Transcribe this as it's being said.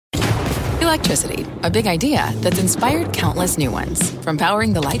electricity, a big idea that's inspired countless new ones. From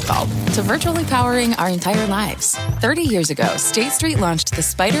powering the light bulb to virtually powering our entire lives. 30 years ago, State Street launched the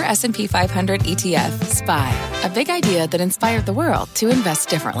SPDR S&P 500 ETF, SPY. A big idea that inspired the world to invest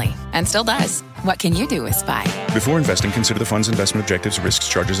differently. And still does. What can you do with SPY? Before investing, consider the fund's investment objectives, risks,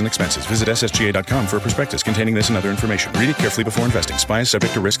 charges, and expenses. Visit ssga.com for a prospectus containing this and other information. Read it carefully before investing. SPY is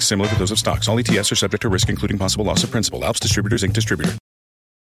subject to risks similar to those of stocks. All ETFs are subject to risk, including possible loss of principal. Alps Distributors, Inc. Distributor.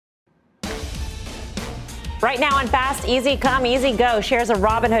 Right now on Fast, easy come, easy go. Shares of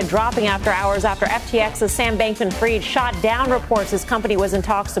Robinhood dropping after hours after FTX's Sam Bankman-Fried shot down reports his company was in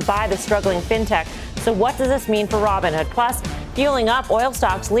talks to buy the struggling fintech. So what does this mean for Robinhood? Plus, fueling up, oil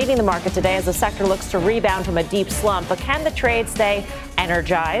stocks leading the market today as the sector looks to rebound from a deep slump. But can the trade stay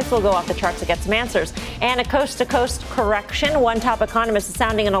energized? We'll go off the charts to get some answers. And a coast-to-coast correction. One top economist is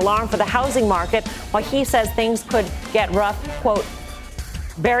sounding an alarm for the housing market while he says things could get rough, quote,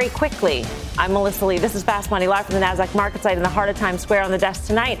 very quickly. I'm Melissa Lee. This is Fast Money, live from the NASDAQ market site in the heart of Times Square. On the desk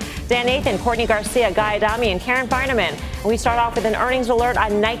tonight, Dan Nathan, Courtney Garcia, Guy Adami, and Karen Feinerman. And we start off with an earnings alert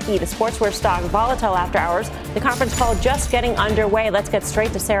on Nike, the sportswear stock, volatile after hours. The conference call just getting underway. Let's get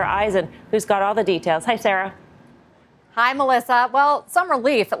straight to Sarah Eisen, who's got all the details. Hi, Sarah. Hi, Melissa. Well, some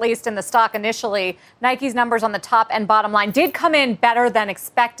relief, at least in the stock initially. Nike's numbers on the top and bottom line did come in better than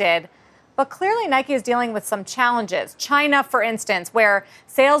expected. But clearly, Nike is dealing with some challenges. China, for instance, where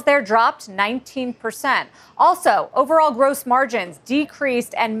sales there dropped 19%. Also, overall gross margins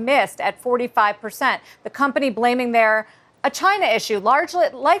decreased and missed at 45%. The company blaming a China issue,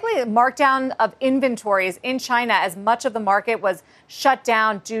 likely a markdown of inventories in China as much of the market was shut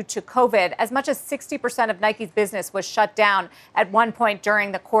down due to COVID. As much as 60% of Nike's business was shut down at one point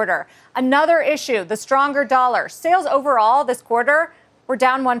during the quarter. Another issue, the stronger dollar. Sales overall this quarter were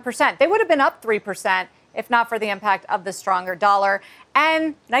down 1%. They would have been up 3% if not for the impact of the stronger dollar.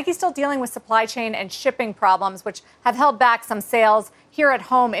 And Nike's still dealing with supply chain and shipping problems, which have held back some sales here at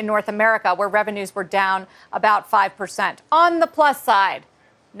home in North America, where revenues were down about 5%. On the plus side,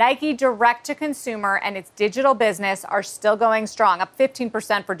 Nike direct-to-consumer and its digital business are still going strong, up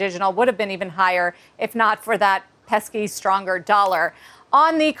 15% for digital, would have been even higher if not for that pesky stronger dollar.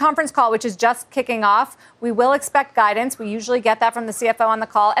 On the conference call, which is just kicking off, we will expect guidance. We usually get that from the CFO on the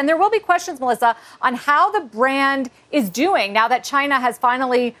call. And there will be questions, Melissa, on how the brand is doing now that China has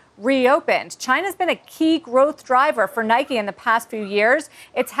finally reopened. China's been a key growth driver for Nike in the past few years.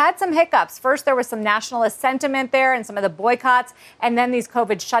 It's had some hiccups. First, there was some nationalist sentiment there and some of the boycotts, and then these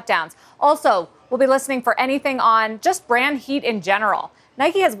COVID shutdowns. Also, we'll be listening for anything on just brand heat in general.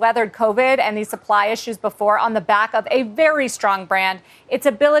 Nike has weathered COVID and these supply issues before on the back of a very strong brand, its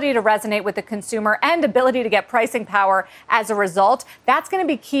ability to resonate with the consumer and ability to get pricing power as a result. That's going to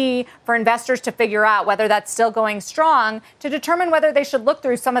be key for investors to figure out whether that's still going strong, to determine whether they should look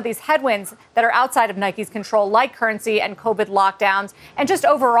through some of these headwinds that are outside of Nike's control, like currency and COVID lockdowns. And just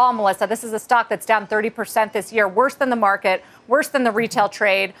overall, Melissa, this is a stock that's down 30% this year, worse than the market, worse than the retail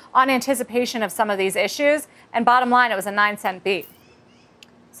trade, on anticipation of some of these issues. And bottom line, it was a 9-cent beat.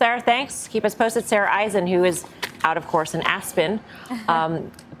 Sarah, thanks. Keep us posted. Sarah Eisen, who is out, of course, in Aspen.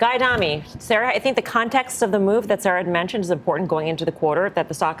 Guy Adami, Sarah, I think the context of the move that Sarah had mentioned is important going into the quarter, that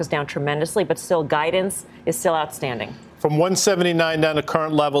the stock is down tremendously, but still guidance is still outstanding. From 179 down to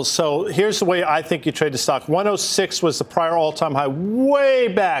current levels. So here's the way I think you trade the stock. 106 was the prior all-time high way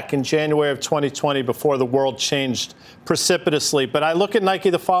back in January of 2020 before the world changed precipitously. But I look at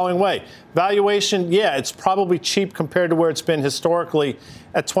Nike the following way. Valuation, yeah, it's probably cheap compared to where it's been historically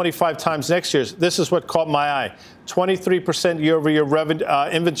at 25 times next year's. This is what caught my eye. 23% year-over-year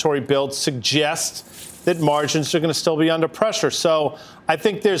inventory build suggests that margins are going to still be under pressure. So I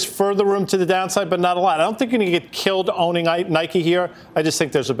think there's further room to the downside, but not a lot. I don't think you're going to get killed owning Nike here. I just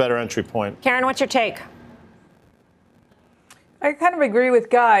think there's a better entry point. Karen, what's your take? I kind of agree with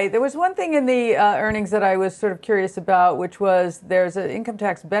Guy. There was one thing in the earnings that I was sort of curious about, which was there's an income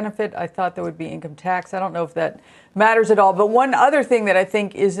tax benefit. I thought there would be income tax. I don't know if that matters at all. But one other thing that I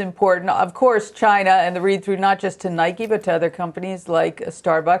think is important, of course, China and the read-through, not just to Nike, but to other companies like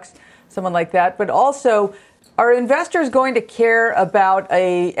Starbucks, someone like that. But also, are investors going to care about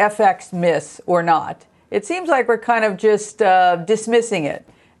a FX miss or not? It seems like we're kind of just dismissing it.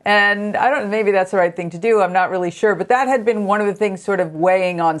 And I don't know, maybe that's the right thing to do. I'm not really sure. But that had been one of the things sort of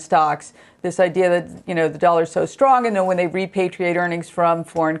weighing on stocks, this idea that, you know, the dollar's so strong, and then when they repatriate earnings from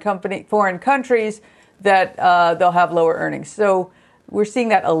foreign countries, that they'll have lower earnings. So we're seeing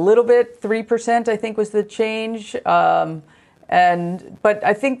that a little bit. 3%, I think, was the change. But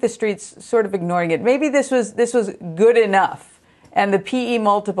I think the street's sort of ignoring it. Maybe this was good enough. And the PE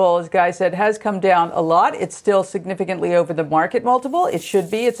multiple, as Guy said, has come down a lot. It's still significantly over the market multiple. It should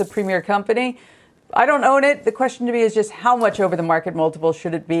be. It's a premier company. I don't own it. The question to me is just how much over the market multiple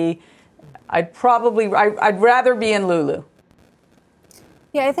should it be? I'd rather be in Lulu.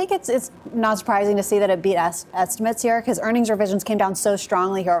 Yeah, I think it's not surprising to see that it beat estimates here because earnings revisions came down so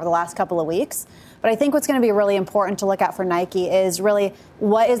strongly here over the last couple of weeks. But I think what's going to be really important to look at for Nike is really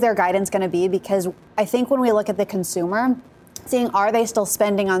what is their guidance going to be? Because I think when we look at the consumer, seeing are they still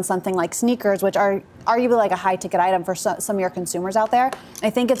spending on something like sneakers, which are arguably like a high ticket item for some of your consumers out there. I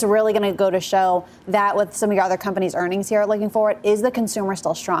think it's really going to go to show that with some of your other companies' earnings here looking forward, is the consumer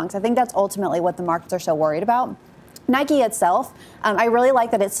still strong? So I think that's ultimately what the markets are so worried about. Nike itself, I really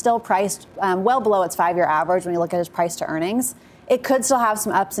like that it's still priced well below its 5-year average when you look at its price to earnings. It could still have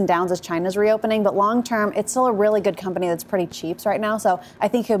some ups and downs as China's reopening, but long term, it's still a really good company that's pretty cheap right now. So I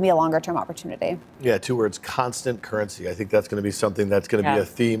think it would be a longer term opportunity. Yeah, 2 words, constant currency. I think that's going to be something that's going to be a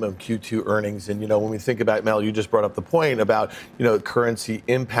theme of Q2 earnings. And, when we think about, Mel, you just brought up the point about, currency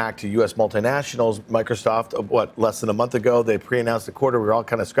impact to U.S. multinationals. Microsoft, less than a month ago, they pre-announced the quarter. We were all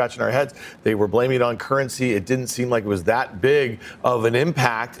kind of scratching our heads. They were blaming it on currency. It didn't seem like it was that big of an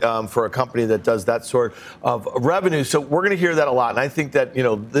impact for a company that does that sort of revenue. So we're going to hear that a lot. And I think that,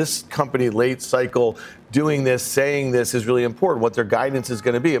 this company late cycle doing this, saying this is really important. What their guidance is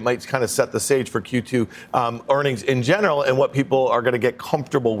going to be. It might kind of set the stage for Q2 earnings in general and what people are going to get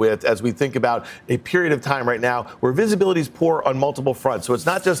comfortable with as we think about a period of time right now where visibility is poor on multiple fronts. So it's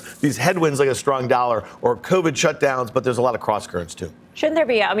not just these headwinds like a strong dollar or COVID shutdowns, but there's a lot of cross currents too. Shouldn't there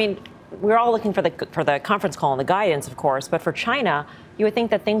be? I mean, we're all looking for the conference call and the guidance, of course. But for China, you would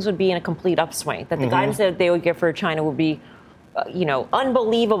think that things would be in a complete upswing, that the guidance that they would give for China would be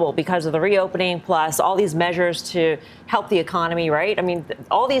unbelievable because of the reopening, plus all these measures to help the economy, right? I mean,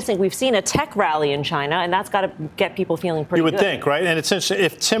 all these things. We've seen a tech rally in China, and that's got to get people feeling pretty good. You would think, right? And it's interesting.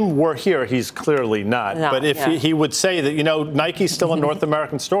 If Tim were here, he's clearly not. No, but if he would say that, Nike's still a North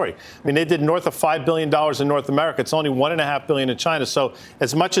American story. I mean, they did north of $5 billion in North America. It's only $1.5 billion in China. So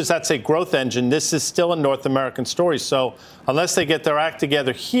as much as that's a growth engine, this is still a North American story. So unless they get their act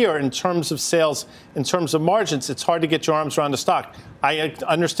together here in terms of sales, in terms of margins, it's hard to get your arms around the stock. I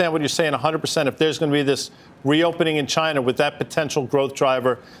understand what you're saying 100%. If there's going to be this reopening in China with that potential growth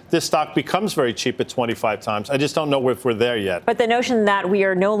driver, this stock becomes very cheap at 25 times. I just don't know if we're there yet. But the notion that we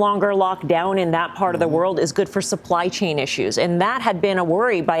are no longer locked down in that part of the world is good for supply chain issues. And that had been a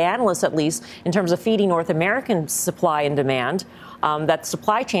worry by analysts, at least, in terms of feeding North American supply and demand, that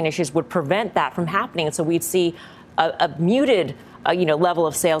supply chain issues would prevent that from happening. And so we'd see a muted level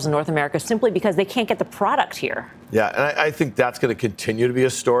of sales in North America simply because they can't get the product here. Yeah, and I think that's going to continue to be a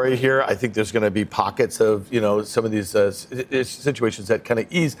story here. I think there's going to be pockets of, some of these situations that kind of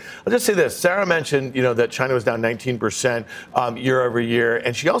ease. I'll just say this. Sarah mentioned, that China was down 19% year over year.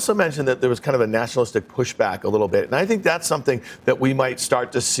 And she also mentioned that there was kind of a nationalistic pushback a little bit. And I think that's something that we might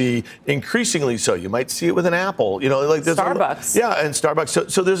start to see increasingly so. You might see it with an Apple, like there's Starbucks. And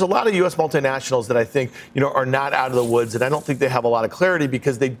Starbucks. So there's a lot of U.S. multinationals that I think, are not out of the woods. And I don't think they have a lot of clarity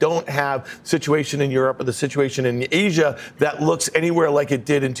because they don't have situation in Europe or the situation in Asia that looks anywhere like it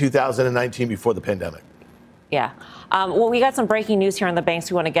did in 2019 before the pandemic. Yeah. Well, we got some breaking news here on the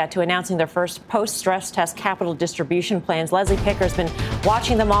banks we want to get to, announcing their first post-stress test capital distribution plans. Leslie Picker's been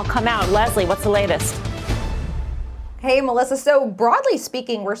watching them all come out. Leslie, what's the latest? Hey, Melissa. So broadly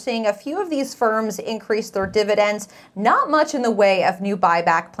speaking, we're seeing a few of these firms increase their dividends. Not much in the way of new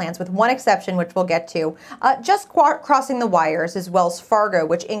buyback plans, with one exception, which we'll get to. Just crossing the wires is Wells Fargo,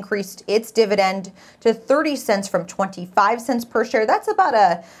 which increased its dividend to 30 cents from 25 cents per share. That's about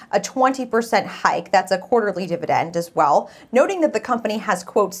a 20% hike. That's a quarterly dividend as well. Noting that the company has,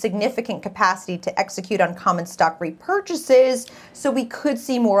 quote, significant capacity to execute on common stock repurchases. So we could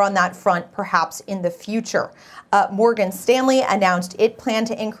see more on that front, perhaps in the future. Morgan Stanley announced it planned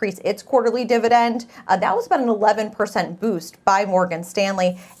to increase its quarterly dividend. That was about an 11% boost by Morgan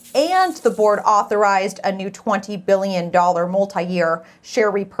Stanley. And the board authorized a new $20 billion multi-year share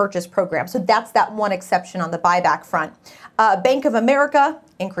repurchase program. So that's that one exception on the buyback front. Bank of America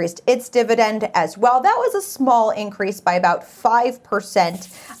increased its dividend as well. That was a small increase by about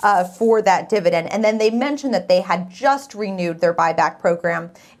 5% for that dividend. And then they mentioned that they had just renewed their buyback program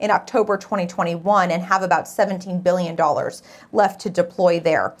in October 2021 and have about $17 billion left to deploy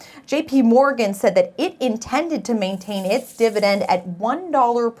there. JP Morgan said that it intended to maintain its dividend at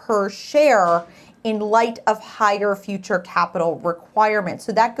 $1 per share in light of higher future capital requirements.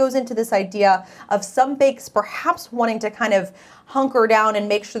 So that goes into this idea of some banks perhaps wanting to kind of hunker down and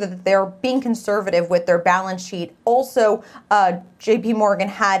make sure that they're being conservative with their balance sheet. Also, JP Morgan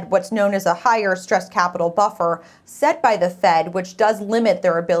had what's known as a higher stress capital buffer set by the Fed, which does limit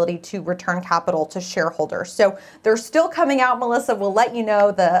their ability to return capital to shareholders. So they're still coming out, Melissa. We'll let you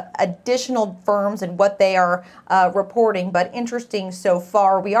know the additional firms and what they are reporting. But interesting so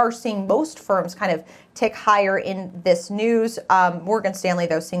far, we are seeing most firms kind of tick higher in this news. Morgan Stanley,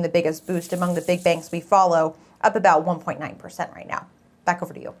 though, seeing the biggest boost among the big banks we follow, up about 1.9% right now. Back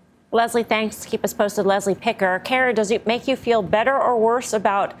over to you. Leslie, thanks. Keep us posted. Leslie Picker. Karen, does it make you feel better or worse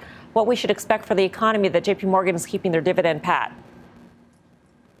about what we should expect for the economy that JP Morgan is keeping their dividend pat?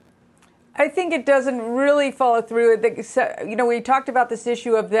 I think it doesn't really follow through. We talked about this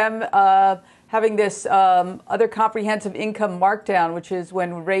issue of them having this other comprehensive income markdown, which is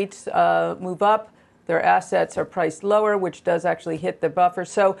when rates move up, their assets are priced lower, which does actually hit the buffer.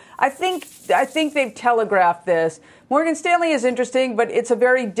 So I think they've telegraphed this. Morgan Stanley is interesting, but it's a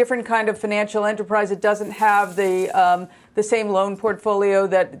very different kind of financial enterprise. It doesn't have the same loan portfolio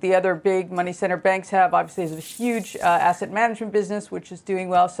that the other big money center banks have. Obviously, there's a huge asset management business, which is doing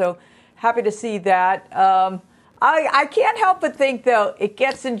well. So happy to see that. I can't help but think, though, it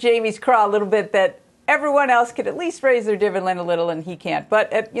gets in Jamie's craw a little bit that everyone else could at least raise their dividend a little, and he can't.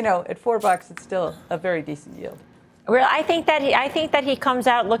 But at $4, it's still a very decent yield. Well, I think that he comes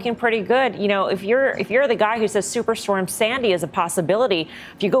out looking pretty good. If you're the guy who says Superstorm Sandy is a possibility,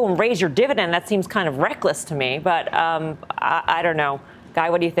 if you go and raise your dividend, that seems kind of reckless to me. But I don't know. Guy,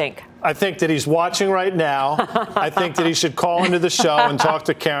 what do you think? I think that he's watching right now. I think that he should call into the show and talk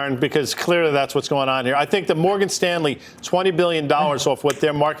to Karen, because clearly that's what's going on here. I think that Morgan Stanley, $20 billion off what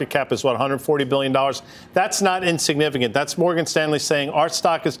their market cap is, $140 billion. That's not insignificant. That's Morgan Stanley saying our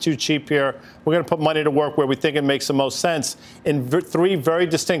stock is too cheap here. We're going to put money to work where we think it makes the most sense in three very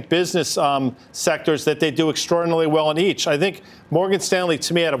distinct business sectors that they do extraordinarily well in each. I think Morgan Stanley,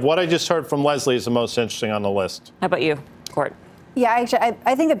 to me, out of what I just heard from Leslie, is the most interesting on the list. How about you, Court? Yeah, actually,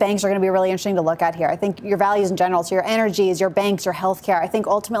 I think the banks are going to be really interesting to look at here. I think your values in general, so your energies, your banks, your healthcare, I think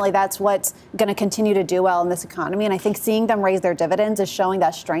ultimately that's what's going to continue to do well in this economy. And I think seeing them raise their dividends is showing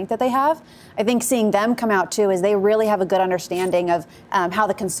that strength that they have. I think seeing them come out, too, is they really have a good understanding of how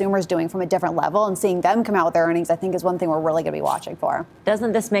the consumer is doing from a different level. And seeing them come out with their earnings, I think, is one thing we're really going to be watching for.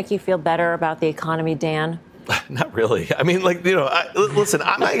 Doesn't this make you feel better about the economy, Dan? Not really. I mean, listen,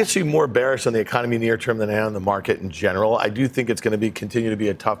 I'm actually more bearish on the economy near term than I am on the market in general. I do think it's going to continue to be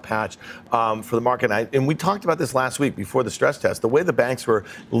a tough patch for the market. And we talked about this last week before the stress test. The way the banks were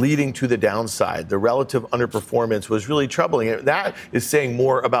leading to the downside, the relative underperformance was really troubling. And that is saying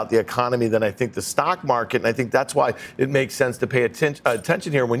more about the economy than I think the stock market. And I think that's why it makes sense to pay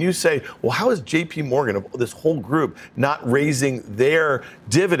attention here. When you say, well, how is JP Morgan, this whole group, not raising their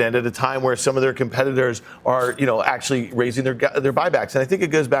dividend at a time where some of their competitors are actually raising their buybacks? And I think it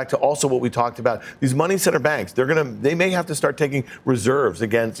goes back to also what we talked about. These money center banks, they may have to start taking reserves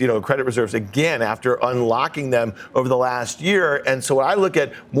against, credit reserves again after unlocking them over the last year. And so when I look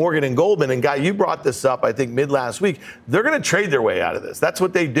at Morgan and Goldman, and Guy, you brought this up, I think mid last week, they're going to trade their way out of this. That's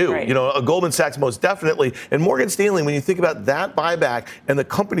what they do. Right. Goldman Sachs most definitely. And Morgan Stanley, when you think about that buyback and the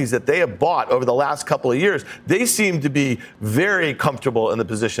companies that they have bought over the last couple of years, they seem to be very comfortable in the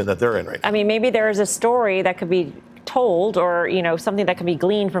position that they're in right now. I mean, maybe there is a story that could be told, or something that can be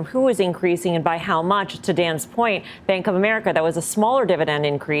gleaned from who is increasing and by how much. To Dan's point, Bank of America, that was a smaller dividend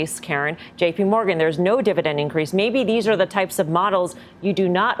increase. Karen, JP Morgan, there's no dividend increase. Maybe these are the types of models you do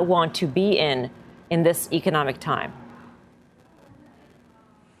not want to be in this economic time.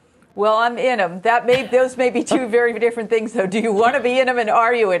 Well, I'm in them. Those may be two very different things, though. Do you want to be in them, and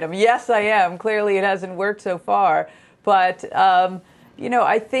are you in them? Yes, I am. Clearly, it hasn't worked so far, but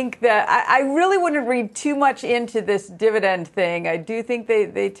I think that I really wouldn't read too much into this dividend thing. I do think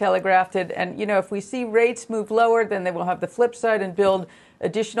they telegraphed it. And, if we see rates move lower, then they will have the flip side and build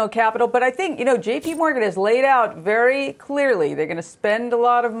additional capital. But I think, JP Morgan has laid out very clearly they're going to spend a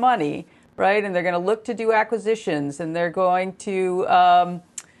lot of money, right? And they're going to look to do acquisitions, and they're going to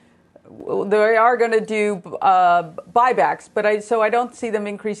they are going to do buybacks, but so I don't see them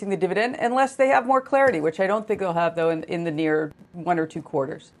increasing the dividend unless they have more clarity, which I don't think they'll have, though, in the near 1 or 2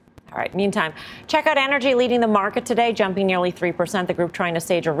 quarters. All right. Meantime, check out Energy leading the market today, jumping nearly 3%. The group trying to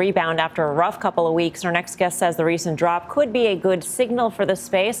stage a rebound after a rough couple of weeks. Our next guest says the recent drop could be a good signal for the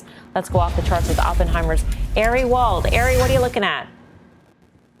space. Let's go off the charts with Oppenheimer's Ari Wald. Ari, what are you looking at?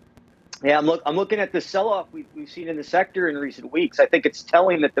 Yeah, I'm looking at the sell-off we've seen in the sector in recent weeks. I think it's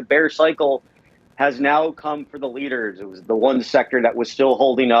telling that the bear cycle has now come for the leaders. It was the one sector that was still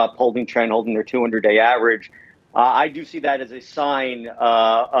holding up, holding trend, holding their 200-day average. I do see that as a sign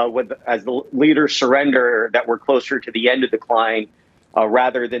as the leaders surrender that we're closer to the end of the decline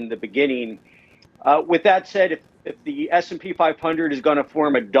rather than the beginning. With that said, if the S&P 500 is going to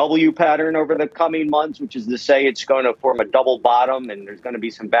form a W pattern over the coming months, which is to say it's going to form a double bottom and there's going to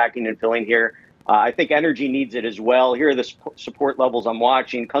be some backing and filling here, I think energy needs it as well. Here are the support levels I'm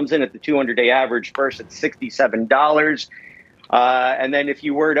watching. Comes in at the 200-day average first at $67. And then if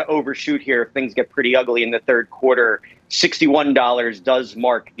you were to overshoot here, if things get pretty ugly in the third quarter, $61 does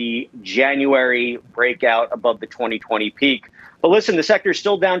mark the January breakout above the 2020 peak. But listen, the sector is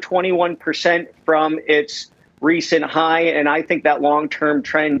still down 21% from its recent high, and I think that long-term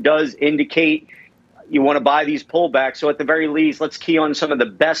trend does indicate you want to buy these pullbacks. So at the very least, let's key on some of the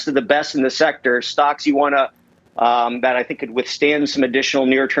best in the sector, stocks you want to that I think could withstand some additional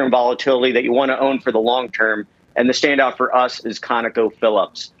near-term volatility that you want to own for the long term. And the standout for us is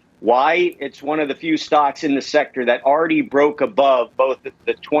ConocoPhillips. Why? It's one of the few stocks in the sector that already broke above both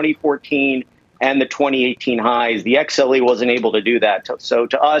the 2014 and the 2018 highs. The XLE wasn't able to do that. So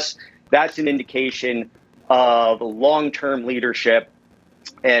to us, that's an indication of long-term leadership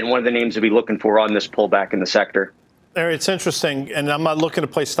and one of the names to be looking for on this pullback in the sector. It's interesting, and I'm not looking to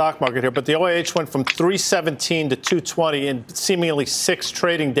play stock market here, but the OIH went from 317 to 220 in seemingly 6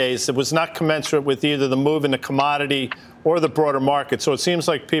 trading days. It was not commensurate with either the move in the commodity or the broader market. So it seems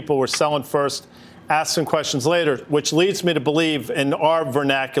like people were selling first, asking questions later, which leads me to believe, in our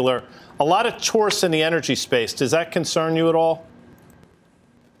vernacular, a lot of tourists in the energy space. Does that concern you at all?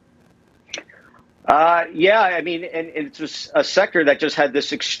 Yeah, I mean, and it's just a sector that just had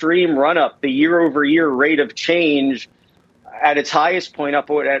this extreme run up. The year-over-year rate of change at its highest point up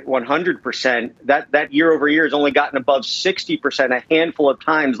at 100%. That year-over-year has only gotten above 60% a handful of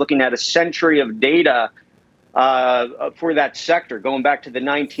times, looking at a century of data for that sector going back to the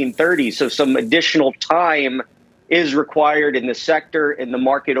 1930s. So some additional time is required in the sector, in the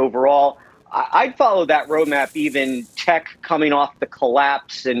market overall. I'd follow that roadmap, even tech coming off the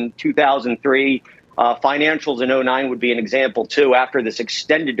collapse in 2003. Financials in 2009 would be an example, too, after this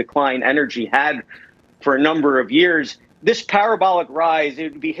extended decline energy had for a number of years. This parabolic rise,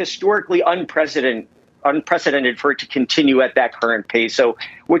 it would be historically unprecedented for it to continue at that current pace. So,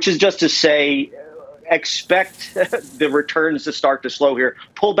 which is just to say, expect the returns to start to slow here.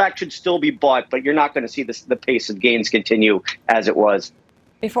 Pullback should still be bought, but you're not going to see the pace of gains continue as it was.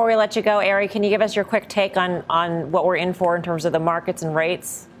 Before we let you go, Ari, can you give us your quick take on what we're in for in terms of the markets and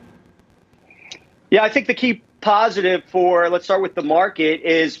rates? Yeah, I think the key positive let's start with the market,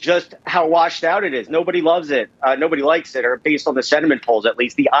 is just how washed out it is. Nobody loves it. Nobody likes it, or based on the sentiment polls, at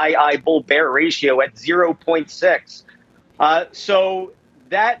least, the II bull bear ratio at 0.6. So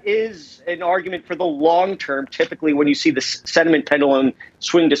that is an argument for the long term. Typically, when you see the sentiment pendulum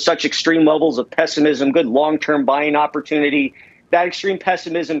swing to such extreme levels of pessimism, good long-term buying opportunity, that extreme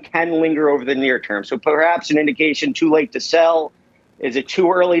pessimism can linger over the near term. So perhaps an indication too late to sell. Is it too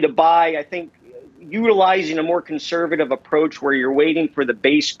early to buy? I think utilizing a more conservative approach where you're waiting for the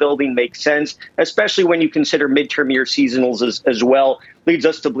base building makes sense, especially when you consider midterm year seasonals as well. Leads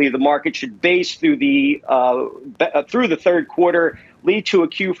us to believe the market should base through the third quarter, lead to a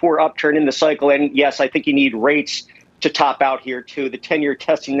Q4 upturn in the cycle. And yes, I think you need rates to top out here too. The 10-year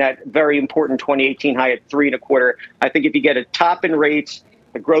testing that very important 2018 high at 3.25. I think if you get a top in rates,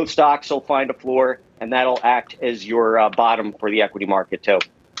 the growth stocks will find a floor, and that'll act as your bottom for the equity market too.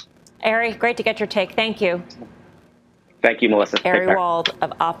 Ari, great to get your take. Thank you. Thank you, Melissa. Ari Wald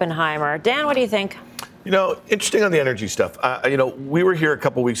of Oppenheimer. Dan, what do you think? Interesting on the energy stuff. We were here a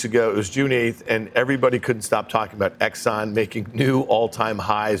couple weeks ago. It was June 8th, and everybody couldn't stop talking about Exxon making new all-time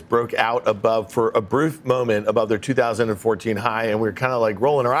highs, broke out for a brief moment above their 2014 high, and we were kind of like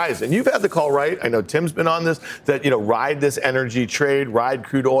rolling our eyes. And you've had the call, right? I know Tim's been on this, that, ride this energy trade, ride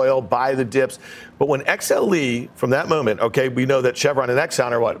crude oil, buy the dips. But when XLE, from that moment, okay, we know that Chevron and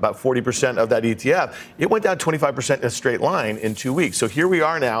Exxon are about 40% of that ETF. It went down 25% in a straight line in 2 weeks. So here we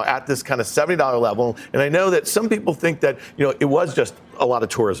are now at this kind of $70 level. And I know that some people think that, it was just a lot of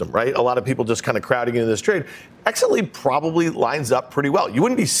tourism, right? A lot of people just kind of crowding into this trade. XLE probably lines up pretty well. You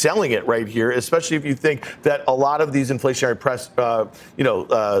wouldn't be selling it right here, especially if you think that a lot of these inflationary pressures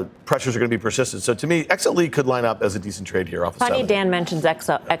are going to be persistent. So to me, XLE could line up as a decent trade here off of Funny, Dan mentions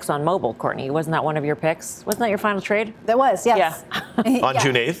ExxonMobil, Courtney. Wasn't that one of your picks? Wasn't that your final trade? That was, yes. Yeah. On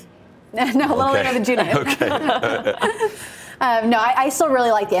June 8th? No, a little later than June 8th. Okay. No, I still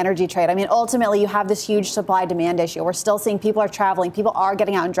really like the energy trade. I mean, ultimately, you have this huge supply-demand issue. We're still seeing people are traveling. People are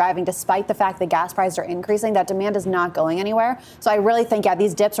getting out and driving, despite the fact that gas prices are increasing. That demand is not going anywhere. So I really think,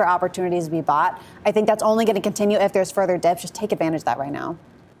 these dips are opportunities to be bought. I think that's only going to continue if there's further dips. Just take advantage of that right now.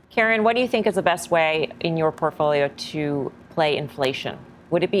 Karen, what do you think is the best way in your portfolio to play inflation?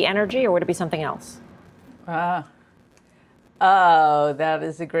 Would it be energy or would it be something else? Oh, that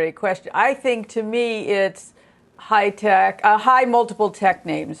is a great question. I think to me it's high tech, high multiple tech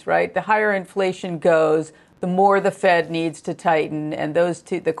names, right? The higher inflation goes, the more the Fed needs to tighten. And those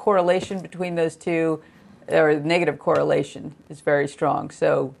two, the correlation between those two, or negative correlation, is very strong.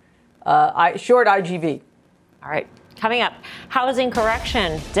 So short IGV. All right. Coming up, housing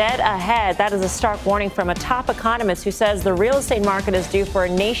correction, dead ahead. That is a stark warning from a top economist who says the real estate market is due for a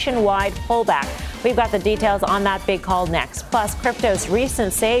nationwide pullback. We've got the details on that big call next. Plus, crypto's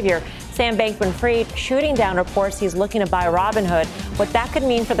recent savior, Sam Bankman-Fried, shooting down reports he's looking to buy Robinhood. What that could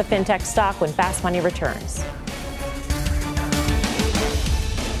mean for the fintech stock when Fast Money returns.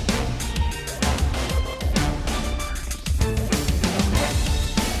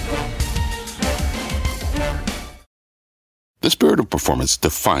 The spirit of performance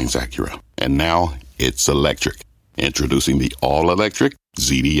defines Acura, and now it's electric. Introducing the all-electric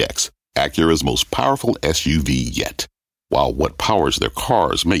ZDX, Acura's most powerful SUV yet. While what powers their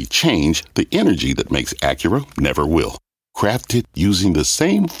cars may change, the energy that makes Acura never will. Crafted using the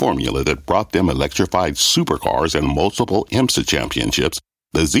same formula that brought them electrified supercars and multiple IMSA championships,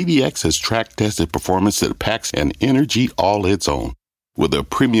 the ZDX has track-tested performance that packs an energy all its own. With a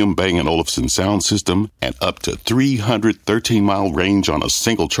premium Bang & Olufsen sound system and up to 313-mile range on a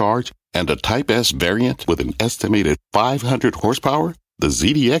single charge, and a Type S variant with an estimated 500 horsepower, the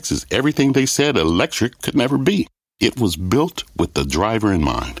ZDX is everything they said electric could never be. It was built with the driver in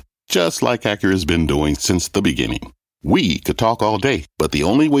mind, just like Acura's been doing since the beginning. We could talk all day, but the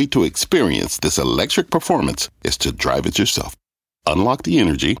only way to experience this electric performance is to drive it yourself. Unlock the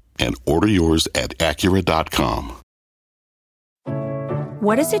energy and order yours at Acura.com.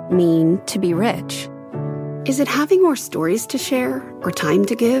 What does it mean to be rich? Is it having more stories to share or time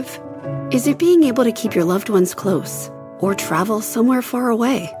to give? Is it being able to keep your loved ones close or travel somewhere far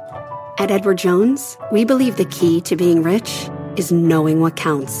away? At Edward Jones, we believe the key to being rich is knowing what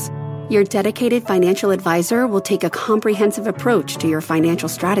counts. Your dedicated financial advisor will take a comprehensive approach to your financial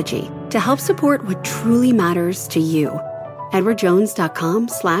strategy to help support what truly matters to you.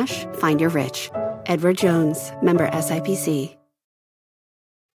 EdwardJones.com/findyourrich. Edward Jones, member SIPC.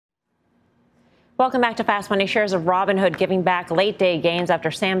 Welcome back to Fast Money. Shares of Robinhood giving back late-day gains after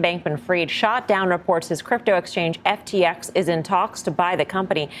Sam Bankman-Fried shot down reports his crypto exchange FTX is in talks to buy the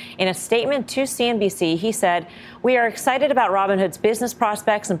company. In a statement to CNBC, he said, "We are excited about Robinhood's business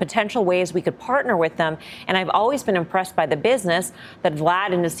prospects and potential ways we could partner with them, and I've always been impressed by the business that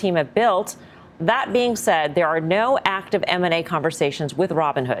Vlad and his team have built. That being said, there are no active M&A conversations with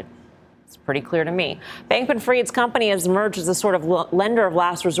Robinhood." It's pretty clear to me. Bankman-Fried's company has emerged as a sort of lender of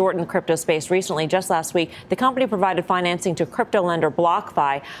last resort in the crypto space recently. Just last week, the company provided financing to crypto lender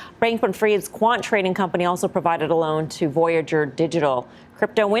BlockFi. Bankman-Fried's quant trading company also provided a loan to Voyager Digital.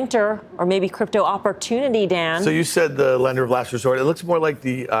 Crypto winter, or maybe crypto opportunity, Dan. So you said the lender of last resort. It looks more like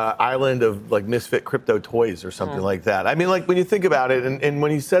the island of like misfit crypto toys or something like that. I mean, like when you think about it, and when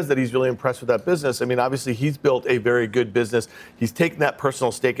he says that he's really impressed with that business, I mean, obviously he's built a very good business. He's taken that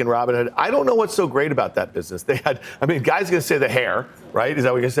personal stake in Robinhood. I don't know what's so great about that business. They had, I mean, guy's going to say the hair, right? Is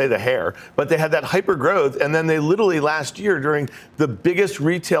that what you're going to say, the hair? But they had that hyper growth, and then they literally last year during the biggest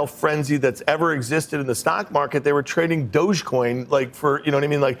retail frenzy that's ever existed in the stock market, they were trading Dogecoin like for, you know what I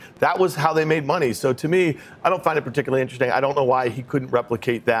mean? Like that was how they made money. So to me, I don't find it particularly interesting. I don't know why he couldn't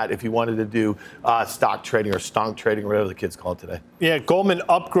replicate that if he wanted to do stock trading or stonk trading, or whatever the kids call it today. Yeah, Goldman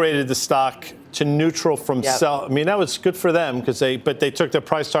upgraded the stock to neutral from sell. I mean, that was good for them because they took their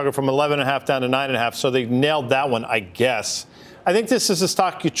price target from 11.5 down to 9.5. So they nailed that one, I guess. I think this is a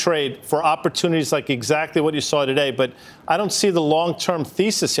stock you trade for opportunities like exactly what you saw today, but I don't see the long-term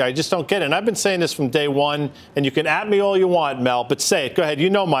thesis here. I just don't get it. And I've been saying this from day one, and you can at me all you want, Mel, but say it. Go ahead. You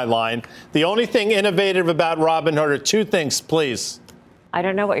know my line. The only thing innovative about Robinhood are two things, please. I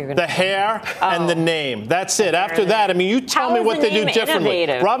don't know what you're going to say. The hair and the name. That's it. After that, I mean, you tell me what they do differently.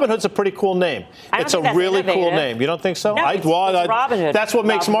 Innovative? Robinhood's a pretty cool name. It's a really cool name. You don't think so? No, it's Robinhood. That's what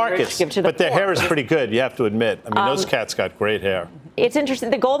makes markets. But their hair is pretty good, you have to admit. I mean, those cats got great hair. It's interesting.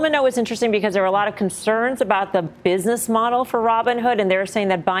 The Goldman note is interesting because there were a lot of concerns about the business model for Robinhood, and they're saying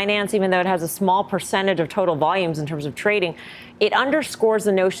that Binance, even though it has a small percentage of total volumes in terms of trading, it underscores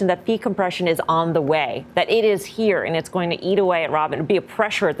the notion that fee compression is on the way, that it is here, and it's going to eat away at Robinhood, be a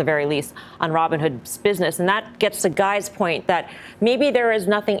pressure at the very least on Robinhood's business. And that gets to Guy's point that maybe there is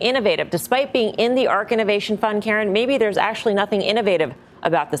nothing innovative. Despite being in the ARK Innovation Fund, Karen, maybe there's actually nothing innovative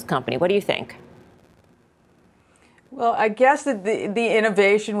about this company. What do you think? Well, I guess that the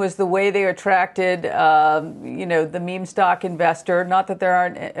innovation was the way they attracted, the meme stock investor. Not that there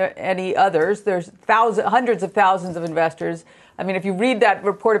aren't any others. There's hundreds of thousands of investors. I mean, if you read that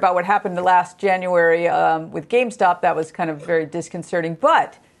report about what happened last January with GameStop, that was kind of very disconcerting.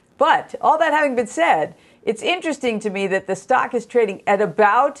 But all that having been said, it's interesting to me that the stock is trading at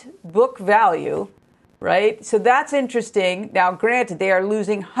about book value, right? So that's interesting. Now, granted, they are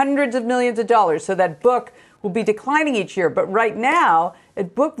losing hundreds of millions of dollars, so that book will be declining each year. But right now,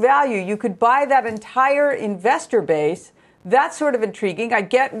 at book value, you could buy that entire investor base. That's sort of intriguing. I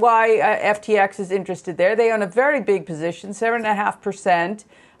get why FTX is interested there. They own a very big position, 7.5%.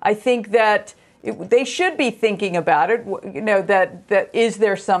 I think that they should be thinking about it, that is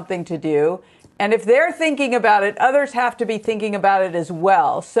there something to do? And if they're thinking about it, others have to be thinking about it as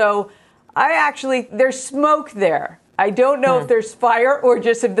well. So there's smoke there. I don't know if there's fire or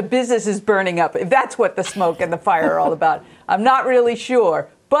just if the business is burning up, if that's what the smoke and the fire are all about. I'm not really sure,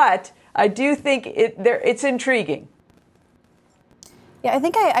 but I do think it's intriguing. Yeah, I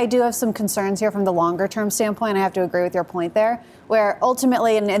think I do have some concerns here from the longer term standpoint. I have to agree with your point there, where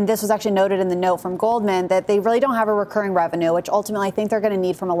ultimately, and this was actually noted in the note from Goldman, that they really don't have a recurring revenue, which ultimately I think they're going to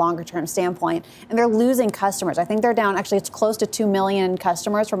need from a longer term standpoint. And they're losing customers. I think they're down, actually, it's close to 2 million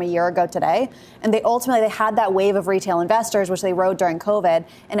customers from a year ago today. And they had that wave of retail investors, which they rode during COVID.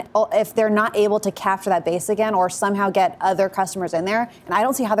 And if they're not able to capture that base again or somehow get other customers in there, and I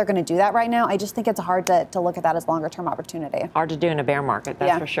don't see how they're going to do that right now, I just think it's hard to look at that as longer term opportunity. Hard to do in a bear market,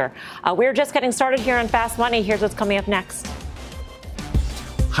 that's for sure. We're just getting started here on Fast Money. Here's what's coming up next.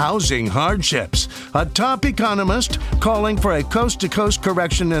 Housing hardships. A top economist calling for a coast-to-coast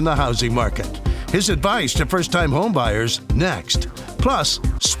correction in the housing market. His advice to first-time homebuyers next. Plus,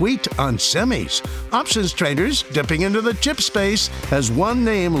 sweet on semis. Options traders dipping into the chip space as one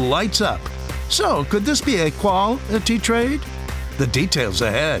name lights up. So, could this be a quality trade? The details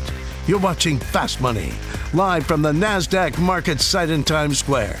ahead. You're watching Fast Money, live from the NASDAQ market site in Times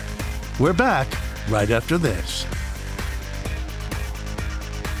Square. We're back right after this.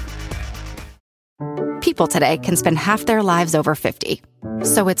 People today can spend half their lives over 50.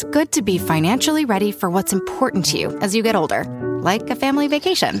 So it's good to be financially ready for what's important to you as you get older, like a family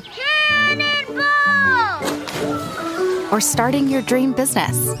vacation. Or starting your dream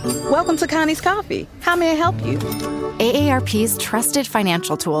business. Welcome to Connie's Coffee. How may I help you? AARP's trusted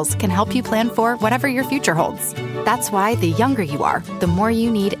financial tools can help you plan for whatever your future holds. That's why the younger you are, the more you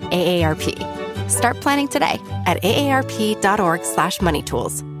need AARP. Start planning today at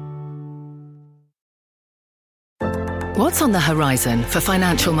aarp.org/moneytools. What's on the horizon for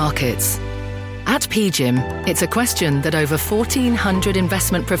financial markets? At PGIM, it's a question that over 1,400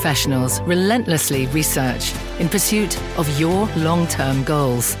 investment professionals relentlessly research in pursuit of your long-term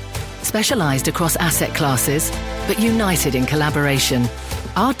goals. Specialized across asset classes, but united in collaboration,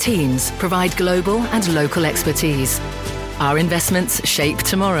 our teams provide global and local expertise. Our investments shape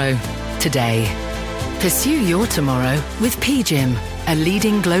tomorrow, today. Pursue your tomorrow with PGIM, a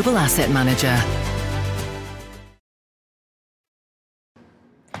leading global asset manager.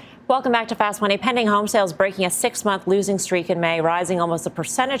 Welcome back to Fast Money. Pending home sales breaking a 6-month losing streak in May, rising almost a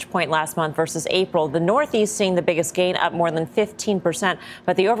percentage point last month versus April. The Northeast seeing the biggest gain, up more than 15%,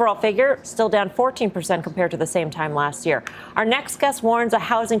 but the overall figure still down 14% compared to the same time last year. Our next guest warns a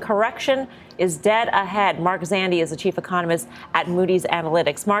housing correction is dead ahead. Mark Zandi is the chief economist at Moody's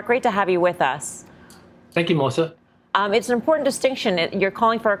Analytics. Mark, great to have you with us. Thank you, Melissa. It's an important distinction. You're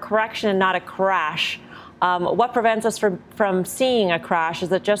calling for a correction and not a crash. What prevents us from seeing a crash?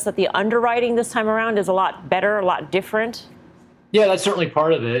 Is it just that the underwriting this time around is a lot better, a lot different? Yeah, that's certainly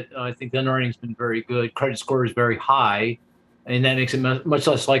part of it. I think the underwriting's been very good. Credit score is very high, and that makes it much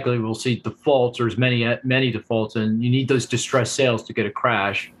less likely we'll see defaults or as many defaults, and you need those distressed sales to get a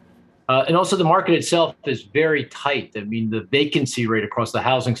crash. And also the market itself is very tight. I mean, the vacancy rate across the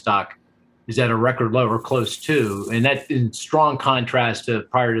housing stock is at a record low or close to, and that's in strong contrast to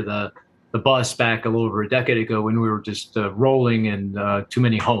prior to the bust back a little over a decade ago when we were just rolling in too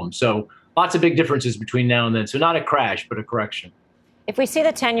many homes. So lots of big differences between now and then. So not a crash, but a correction. If we see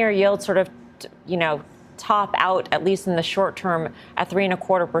the 10-year yield sort of, top out, at least in the short term, at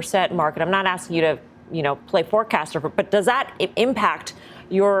 3.25% market, I'm not asking you to, play forecaster, but does that impact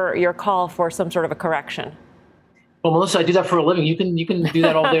your call for some sort of a correction? Well, Melissa, I do that for a living. You can do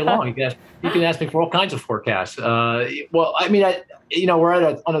that all day long. You can ask me for all kinds of forecasts. Well, I mean, we're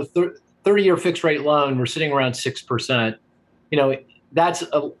on a 30-year fixed rate loan. We're sitting around 6%. That's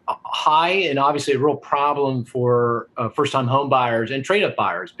a high and obviously a real problem for first-time home buyers and trade-up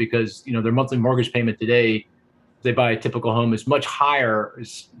buyers because their monthly mortgage payment today they buy a typical home is much higher,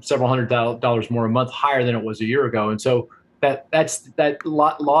 is several $100 more a month higher than it was a year ago. And so that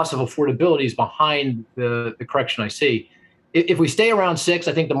loss of affordability is behind the correction I see. If we stay around 6,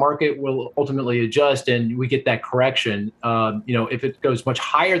 I think the market will ultimately adjust and we get that correction. If it goes much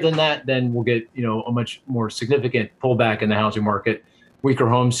higher than that, then we'll get, a much more significant pullback in the housing market, weaker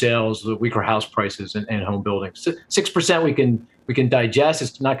home sales, weaker house prices and home building. 6% we can digest.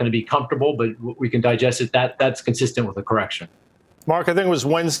 It's not going to be comfortable, but we can digest it. That's consistent with a correction. Mark, I think it was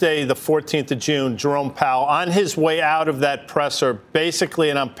Wednesday, the 14th of June, Jerome Powell, on his way out of that presser, basically,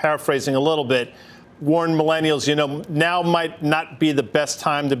 and I'm paraphrasing a little bit, warned millennials, now might not be the best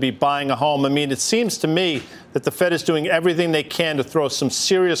time to be buying a home. I mean, it seems to me that the Fed is doing everything they can to throw some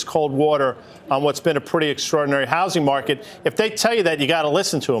serious cold water on what's been a pretty extraordinary housing market. If they tell you that, you got to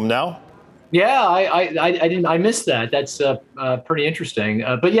listen to them, no? Yeah, I missed that. That's pretty interesting.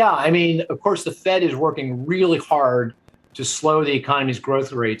 But yeah, I mean, of course, the Fed is working really hard to slow the economy's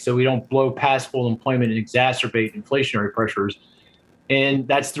growth rate so we don't blow past full employment and exacerbate inflationary pressures. And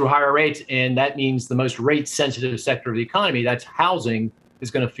that's through higher rates. And that means the most rate sensitive sector of the economy, that's housing, is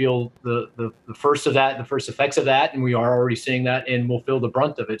going to feel the first of that, the first effects of that. And we are already seeing that, and we'll feel the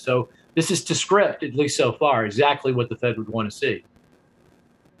brunt of it. So this is to script, at least so far, exactly what the Fed would want to see.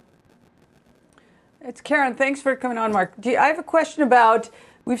 It's Karen. Thanks for coming on, Mark. I have a question about,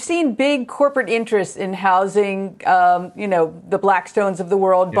 we've seen big corporate interest in housing, the Blackstones of the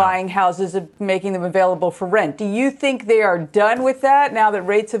world buying houses and making them available for rent. Do you think they are done with that now that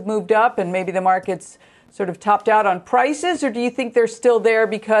rates have moved up and maybe the market's sort of topped out on prices? Or do you think they're still there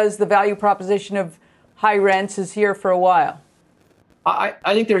because the value proposition of high rents is here for a while?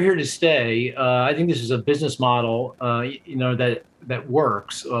 I think they're here to stay. I think this is a business model, that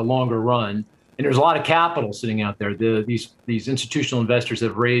works longer run. And there's a lot of capital sitting out there. These institutional investors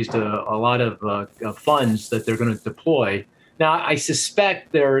have raised a lot of funds that they're going to deploy. Now, I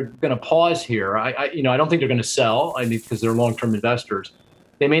suspect they're going to pause here. I don't think they're going to sell. Because they're long-term investors.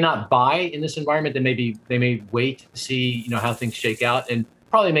 They may not buy in this environment. They may wait to see how things shake out, and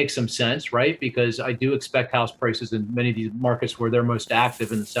probably makes some sense, right? Because I do expect house prices in many of these markets where they're most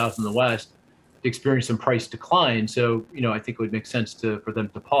active in the South and the West to experience some price decline. So I think it would make sense for them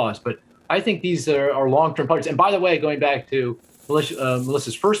to pause, but. I think these are long-term projects. And by the way, going back to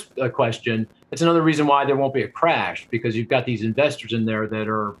Melissa's first question, it's another reason why there won't be a crash, because you've got these investors in there that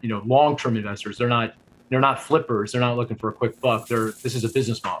are, long-term investors. They're not flippers. They're not looking for a quick buck. This is a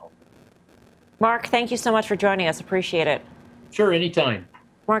business model. Mark, thank you so much for joining us. Appreciate it. Sure, anytime.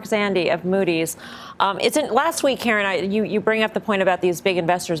 Mark Zandi of Moody's. Last week, Karen, you bring up the point about these big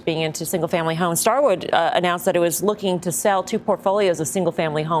investors being into single-family homes. Starwood announced that it was looking to sell 2 portfolios of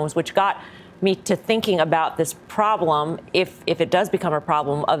single-family homes, which got me to thinking about this problem, if it does become a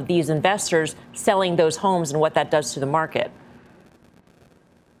problem, of these investors selling those homes and what that does to the market.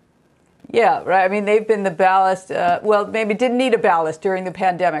 Yeah, right. I mean, they've been the ballast. Maybe didn't need a ballast during the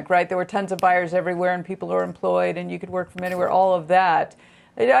pandemic, right? There were tons of buyers everywhere and people are employed and you could work from anywhere, all of that.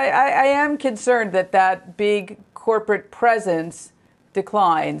 I am concerned that big corporate presence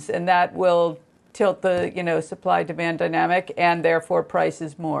declines, and that will tilt the supply-demand dynamic and therefore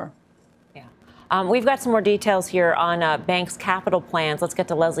prices more. Yeah, we've got some more details here on banks' capital plans. Let's get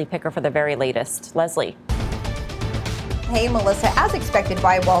to Leslie Picker for the very latest. Leslie. Hey, Melissa, as expected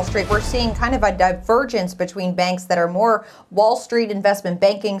by Wall Street, we're seeing kind of a divergence between banks that are more Wall Street investment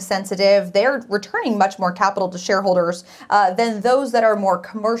banking sensitive. They're returning much more capital to shareholders than those that are more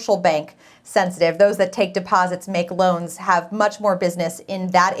commercial bank sensitive. Those that take deposits, make loans, have much more business in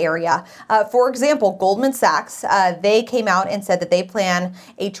that area. For example, Goldman Sachs, they came out and said that they plan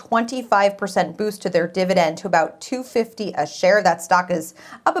a 25% boost to their dividend to about $2.50 a share. That stock is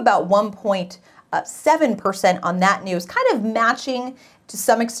up about 7% on that news, kind of matching to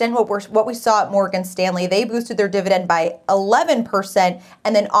some extent what we saw at Morgan Stanley. They boosted their dividend by 11%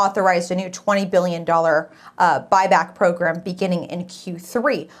 and then authorized a new $20 billion buyback program beginning in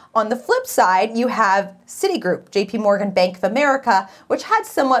Q3. On the flip side, you have Citigroup, JP Morgan, Bank of America, which had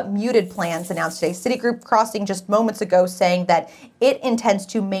somewhat muted plans announced today. Citigroup crossing just moments ago saying that it intends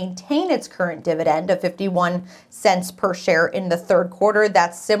to maintain its current dividend of 51 cents per share in the third quarter.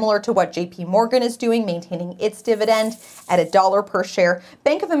 That's similar to what JP Morgan is doing, maintaining its dividend at $1 per share. here.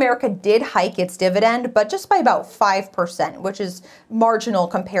 Bank of America did hike its dividend, but just by about 5%, which is marginal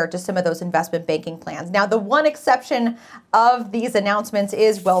compared to some of those investment banking plans. Now, the one exception of these announcements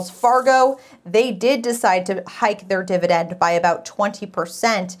is Wells Fargo. They did decide to hike their dividend by about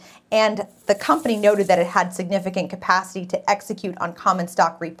 20%. And the company noted that it had significant capacity to execute on common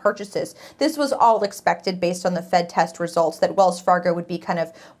stock repurchases. This was all expected based on the Fed test results, that Wells Fargo would be kind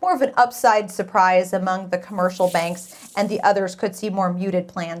of more of an upside surprise among the commercial banks, and the others could see more muted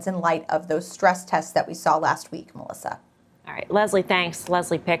plans in light of those stress tests that we saw last week, Melissa. All right, Leslie, thanks.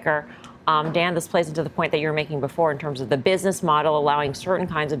 Leslie Picker. Dan, this plays into the point that you were making before in terms of the business model allowing certain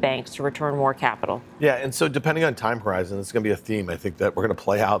kinds of banks to return more capital. Yeah, and so depending on time horizon, it's going to be a theme, I think, that we're going to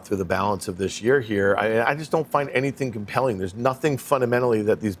play out through the balance of this year here. I just don't find anything compelling. There's nothing fundamentally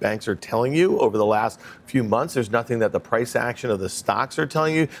that these banks are telling you over the last few months. There's nothing that the price action of the stocks are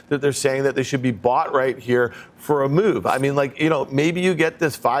telling you that they're saying that they should be bought right here for a move. I mean, like, maybe you get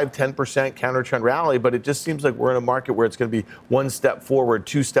this 5-10% counter trend rally, but it just seems like we're in a market where it's going to be one step forward,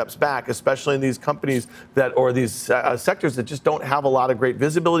 two steps back, especially in these companies or these sectors that just don't have a lot of great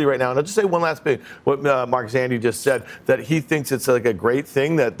visibility right now. And I'll just say one last bit, what Mark Zandi just said, that he thinks it's like a great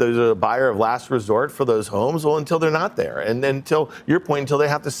thing that there's a buyer of last resort for those homes. Well, until they're not there. And then until your point, until they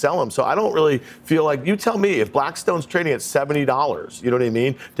have to sell them. So I don't really feel like, you tell me, if Blackstone's trading at $70, you know what I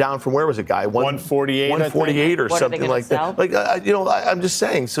mean? Down from, where was it, Guy? 148 or something like that. Like, I'm just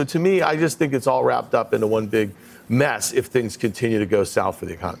saying. So to me, I just think it's all wrapped up into one big mess if things continue to go south for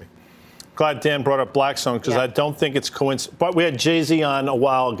the economy. Glad Dan brought up Blackstone, because I don't think it's coincidence. But we had Jay-Z on a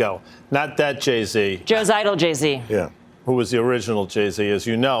while ago. Not that Jay-Z. Joe Zeidel Jay-Z. Yeah. Who was the original Jay-Z, as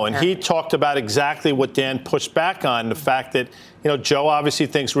you know. And he talked about exactly what Dan pushed back on, the fact that, Joe obviously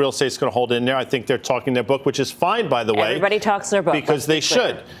thinks real estate's going to hold in there. I think they're talking their book, which is fine, by the way. Everybody talks their book. Because they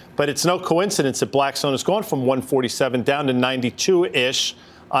should. But it's no coincidence that Blackstone has gone from 147 down to 92-ish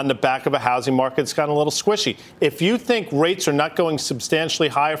on the back of a housing market that's gotten a little squishy. If you think rates are not going substantially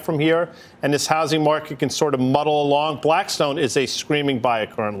higher from here and this housing market can sort of muddle along, Blackstone is a screaming buy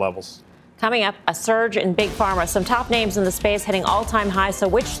at current levels. Coming up, a surge in big pharma. Some top names in the space hitting all-time highs. So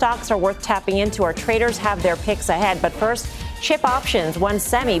which stocks are worth tapping into? Our traders have their picks ahead. But first, chip options, one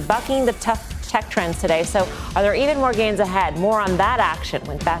semi, bucking the tough tech trends today. So are there even more gains ahead? More on that action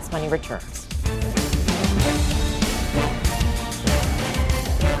when Fast Money returns.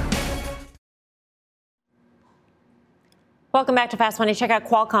 Welcome back to Fast Money. Check out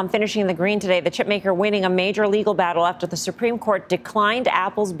Qualcomm finishing the green today. The chipmaker winning a major legal battle after the Supreme Court declined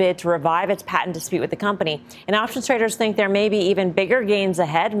Apple's bid to revive its patent dispute with the company. And options traders think there may be even bigger gains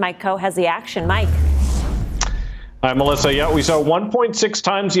ahead. Mike Coe has the action. Mike. Hi, Melissa. Yeah, we saw 1.6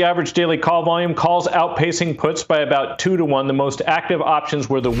 times the average daily call volume, calls outpacing puts by about 2-1. The most active options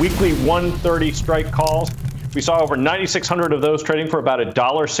were the weekly 130 strike calls. We saw over 9,600 of those trading for about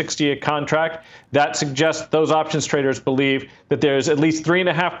 $1.60 a contract. That suggests those options traders believe that there's at least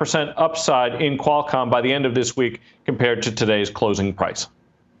 3.5% upside in Qualcomm by the end of this week compared to today's closing price.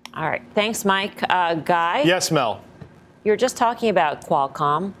 All right. Thanks, Mike. Guy? Yes, Mel. You were just talking about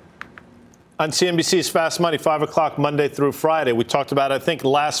Qualcomm. On CNBC's Fast Money, 5 o'clock Monday through Friday. We talked about, I think,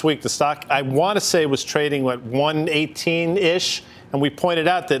 last week, the stock, I want to say, was trading at 118-ish. And we pointed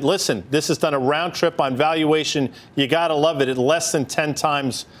out that, listen, this has done a round trip on valuation. You got to love it at less than 10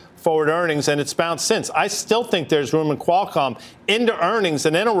 times forward earnings, and it's bounced since. I still think there's room in Qualcomm into earnings,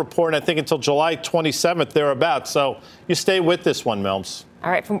 and then a report, I think, until July 27th, thereabouts. So you stay with this one, Melms. All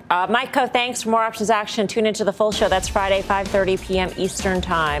right. From Mike Coe, thanks. For more options action, tune into the full show. That's Friday, 5:30 p.m. Eastern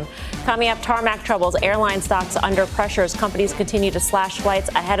time. Coming up, tarmac troubles, airline stocks under pressure as companies continue to slash flights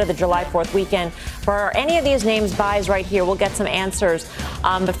ahead of the July 4th weekend. For any of these names, buys right here. We'll get some answers.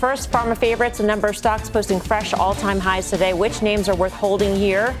 But first, pharma favorites, a number of stocks posting fresh all-time highs today. Which names are worth holding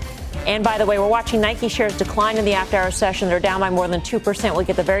here? And by the way, we're watching Nike shares decline in the after-hour session. They're down by more than 2%. We'll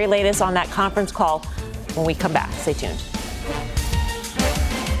get the very latest on that conference call when we come back. Stay tuned.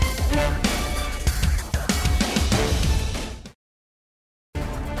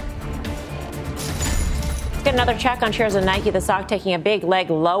 Get another check on shares of Nike. The stock taking a big leg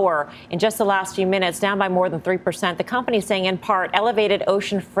lower in just the last few minutes, down by more than 3%. The company saying, in part, elevated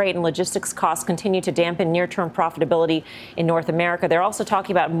ocean freight and logistics costs continue to dampen near-term profitability in North America. They're also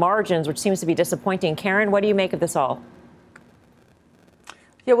talking about margins, which seems to be disappointing. Karen, what do you make of this all?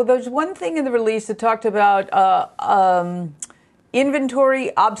 Yeah, well, there's one thing in the release that talked about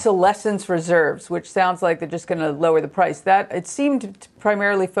inventory obsolescence reserves, which sounds like they're just going to lower the price. That it seemed to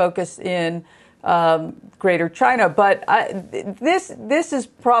primarily focus in Greater China. But this is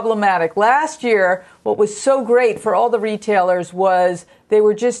problematic. Last year, what was so great for all the retailers was they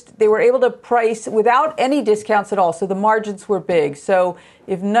were able to price without any discounts at all. So the margins were big. So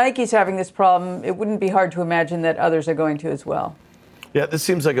if Nike's having this problem, it wouldn't be hard to imagine that others are going to as well. Yeah, this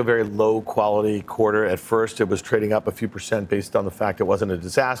seems like a very low-quality quarter. At first, it was trading up a few percent based on the fact it wasn't a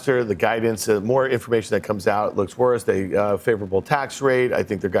disaster. The guidance, more information that comes out, it looks worse. Favorable tax rate. I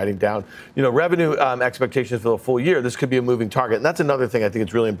think they're guiding down, revenue expectations for the full year. This could be a moving target. And that's another thing I think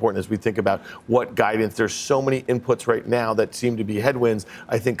it's really important as we think about what guidance. There's so many inputs right now that seem to be headwinds.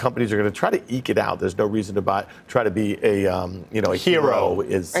 I think companies are going to try to eke it out. There's no reason to try to be a hero.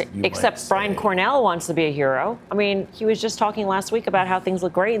 Except Brian Cornell wants to be a hero. I mean, he was just talking last week about how things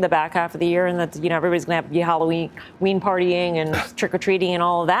look great in the back half of the year and that, everybody's going to have Halloween partying and trick-or-treating and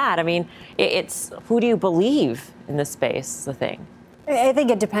all of that. I mean, it's who do you believe in this space is the thing. I think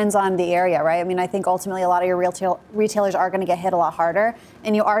it depends on the area, right? I mean, I think ultimately a lot of your retailers are going to get hit a lot harder,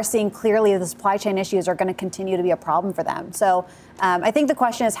 and you are seeing clearly the supply chain issues are going to continue to be a problem for them. So I think the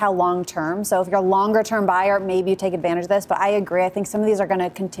question is how long term. So if you're a longer term buyer, maybe you take advantage of this. But I agree. I think some of these are going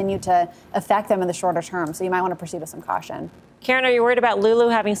to continue to affect them in the shorter term. So you might want to proceed with some caution. Karen, are you worried about Lulu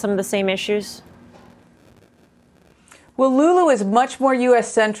having some of the same issues? Well, Lulu is much more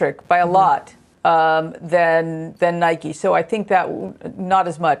U.S.-centric by a lot than Nike. So I think that not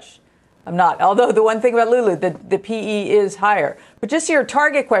as much. I'm not. Although the one thing about Lulu, the PE is higher. But just your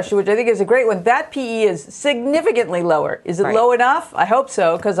target question, which I think is a great one, that PE is significantly lower. Is it low enough? I hope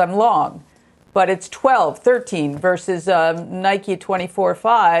so, because I'm long. But it's 12, 13 versus Nike at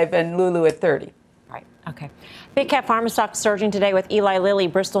 24.5 and Lulu at 30. Right. Okay. Big cap pharma stocks surging today with Eli Lilly,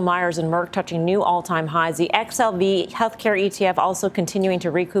 Bristol Myers, and Merck touching new all-time highs. The XLV healthcare ETF also continuing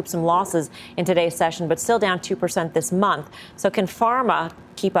to recoup some losses in today's session, but still down 2% this month. So can pharma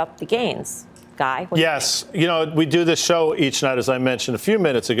keep up the gains? Guy? Yes. We do this show each night, as I mentioned a few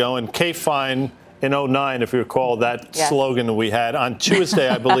minutes ago, and K-Fine in 2009, if you recall that slogan that we had on Tuesday,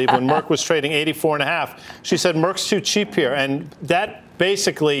 I believe, when Merck was trading 84.5. She said Merck's too cheap here, and that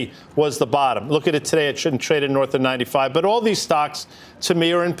basically was the bottom. Look at it today. It shouldn't trade in north of 95. But all these stocks, to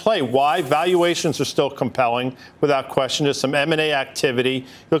me, are in play. Why? Valuations are still compelling, without question. There's some M&A activity.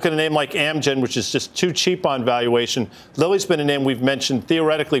 Look at a name like Amgen, which is just too cheap on valuation. Lilly's been a name we've mentioned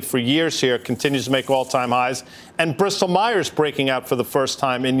theoretically for years here, continues to make all-time highs. And Bristol Myers breaking out for the first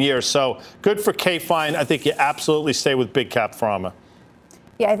time in years. So good for K-Fine. I think you absolutely stay with big cap pharma.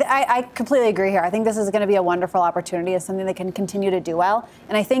 Yeah, I completely agree here. I think this is going to be a wonderful opportunity. It's something that can continue to do well.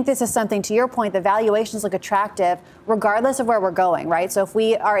 And I think this is something, to your point, the valuations look attractive regardless of where we're going, right? So if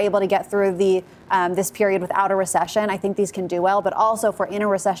we are able to get through this period without a recession, I think these can do well. But also if we're in a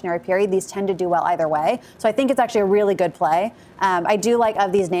recessionary period, these tend to do well either way. So I think it's actually a really good play. I do like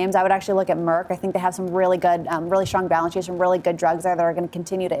of these names, I would actually look at Merck. I think they have some really good, really strong balance sheets, some really good drugs there that are going to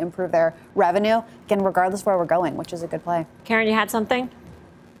continue to improve their revenue, again, regardless of where we're going, which is a good play. Karen, you had something?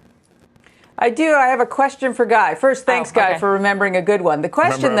 I do. I have a question for Guy. First, thanks, Guy, for remembering a good one. The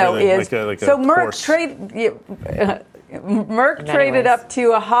question, though, is, so Merck traded up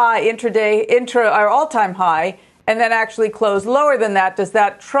to a high or all-time high, and then actually closed lower than that. Does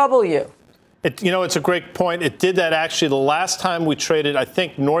that trouble you? It's a great point. It did that actually the last time we traded, I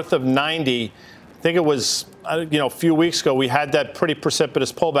think, north of 90. I think it was, a few weeks ago, we had that pretty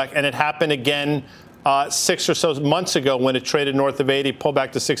precipitous pullback, and it happened again 6 or so months ago when it traded north of 80, pulled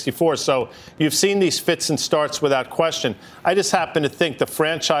back to 64. So you've seen these fits and starts without question. I just happen to think the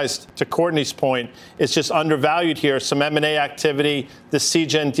franchise, to Courtney's point, is just undervalued here. Some M&A activity, the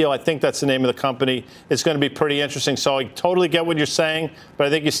Seagen deal, I think that's the name of the company, is going to be pretty interesting. So I totally get what you're saying, but I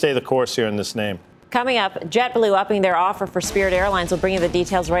think you stay the course here in this name. Coming up, JetBlue upping their offer for Spirit Airlines. We'll bring you the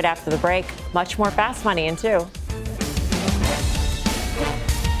details right after the break. Much more Fast Money in 2.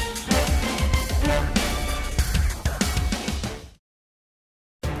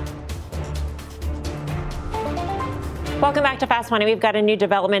 Welcome back to Fast Money. We've got a new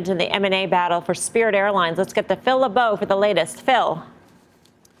development in the M&A battle for Spirit Airlines. Let's get to Phil LeBeau for the latest. Phil.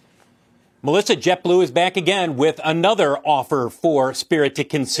 Melissa, JetBlue is back again with another offer for Spirit to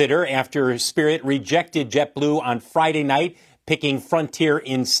consider after Spirit rejected JetBlue on Friday night, picking Frontier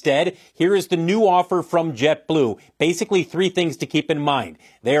instead. Here is the new offer from JetBlue. Basically, 3 things to keep in mind.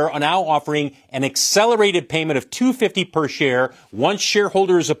 They are now offering an accelerated payment of $2.50 per share once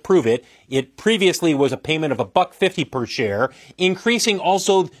shareholders approve it. It previously was a payment of $1.50 per share, increasing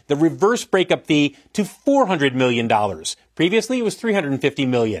also the reverse breakup fee to $400 million. Previously, it was $350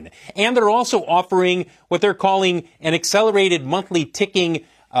 million. And they're also offering what they're calling an accelerated monthly ticking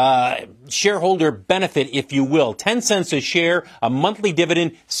shareholder benefit, if you will. 10 cents a share, a monthly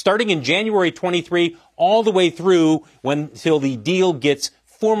dividend starting in January 23 all the way through until the deal gets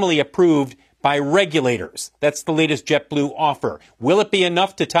formally approved by regulators. That's the latest JetBlue offer. Will it be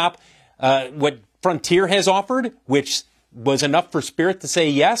enough to top what Frontier has offered, which was enough for Spirit to say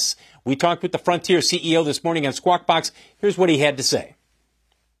yes? We talked with the Frontier CEO this morning on Squawk Box. Here's what he had to say.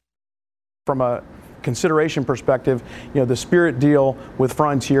 From a consideration perspective, the Spirit deal with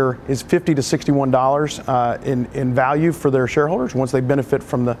Frontier is $50 to $61 in value for their shareholders once they benefit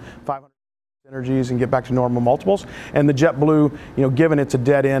from the 500 synergies and get back to normal multiples. And the JetBlue, given it's a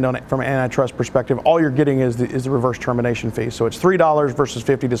dead end from an antitrust perspective, all you're getting is the reverse termination fee. So it's $3 versus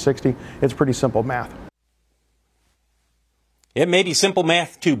 $50 to $60. It's pretty simple math. It may be simple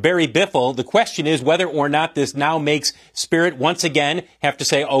math to Barry Biffle. The question is whether or not this now makes Spirit once again have to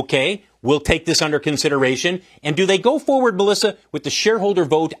say, okay, we'll take this under consideration. And do they go forward, Melissa, with the shareholder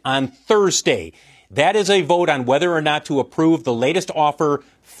vote on Thursday? That is a vote on whether or not to approve the latest offer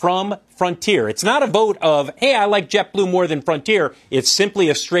from Frontier. It's not a vote of, hey, I like JetBlue more than Frontier. It's simply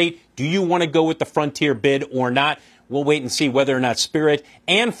a straight, do you want to go with the Frontier bid or not? We'll wait and see whether or not Spirit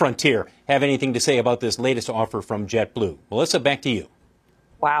and Frontier have anything to say about this latest offer from JetBlue. Melissa, back to you.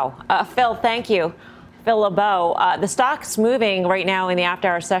 Wow. Phil, thank you. Phil LeBeau. The stock's moving right now in the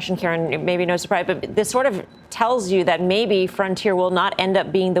after-hour session, Karen, maybe no surprise, but this sort of tells you that maybe Frontier will not end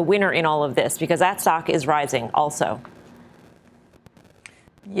up being the winner in all of this because that stock is rising also.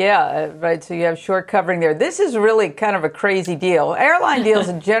 Yeah, right. So you have short covering there. This is really kind of a crazy deal. Airline deals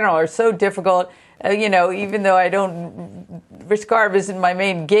in general are so difficult. Even though Rich Karb isn't my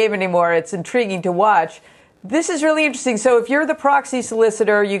main game anymore, it's intriguing to watch. This is really interesting. So if you're the proxy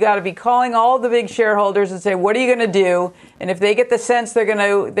solicitor, you got to be calling all the big shareholders and say, what are you going to do? And if they get the sense they're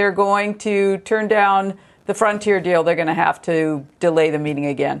going to turn down the Frontier deal, they're going to have to delay the meeting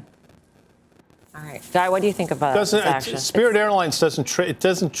again. All right, Guy, what do you think about this action? Spirit Airlines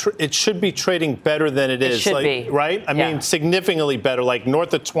it should be trading better than it is. It should be. Right? I mean, significantly better, like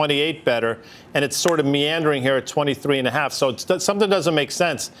north of 28 better, and it's sort of meandering here at 23.5. So something doesn't make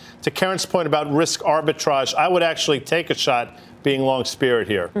sense. To Karen's point about risk arbitrage, I would actually take a shot being long Spirit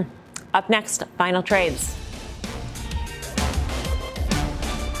here. Up next, final trades.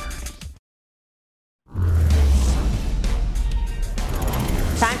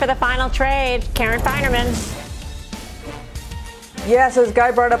 Time for the final trade. Karen Finerman. Yes, as Guy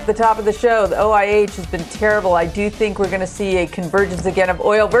brought up at the top of the show, the OIH has been terrible. I do think we're going to see a convergence again of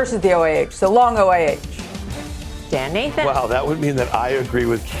oil versus the OIH. So long OIH. Dan Nathan. Wow, that would mean that I agree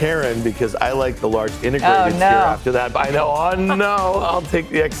with Karen because I like the large integrated here after that. But I know, I'll take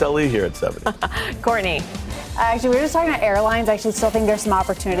the XLE here at 70. Courtney. Actually, we were just talking about airlines. I actually still think there's some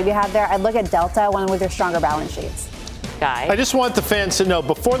opportunity to be had there. I'd look at Delta, one with their stronger balance sheets. Guy. I just want the fans to know,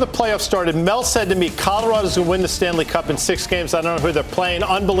 before the playoffs started, Mel said to me, Colorado's going to win the Stanley Cup in 6 games. I don't know who they're playing.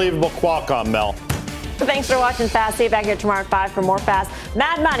 Unbelievable Qualcomm, Mel. Thanks for watching Fast. See you back here tomorrow at 5 for more Fast.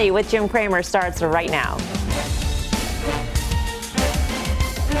 Mad Money with Jim Cramer starts right now.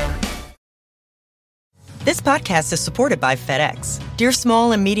 This podcast is supported by FedEx. Dear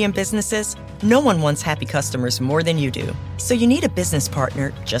small and medium businesses, no one wants happy customers more than you do. So you need a business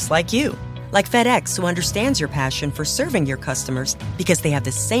partner just like you. Like FedEx, who understands your passion for serving your customers because they have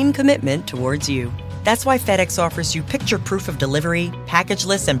the same commitment towards you. That's why FedEx offers you picture proof of delivery,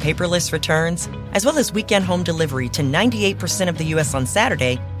 packageless and paperless returns, as well as weekend home delivery to 98% of the U.S. on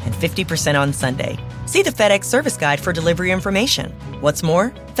Saturday and 50% on Sunday. See the FedEx service guide for delivery information. What's more,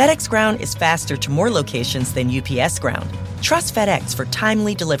 FedEx Ground is faster to more locations than UPS Ground. Trust FedEx for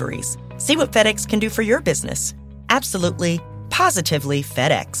timely deliveries. See what FedEx can do for your business. Absolutely, positively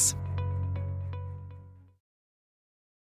FedEx.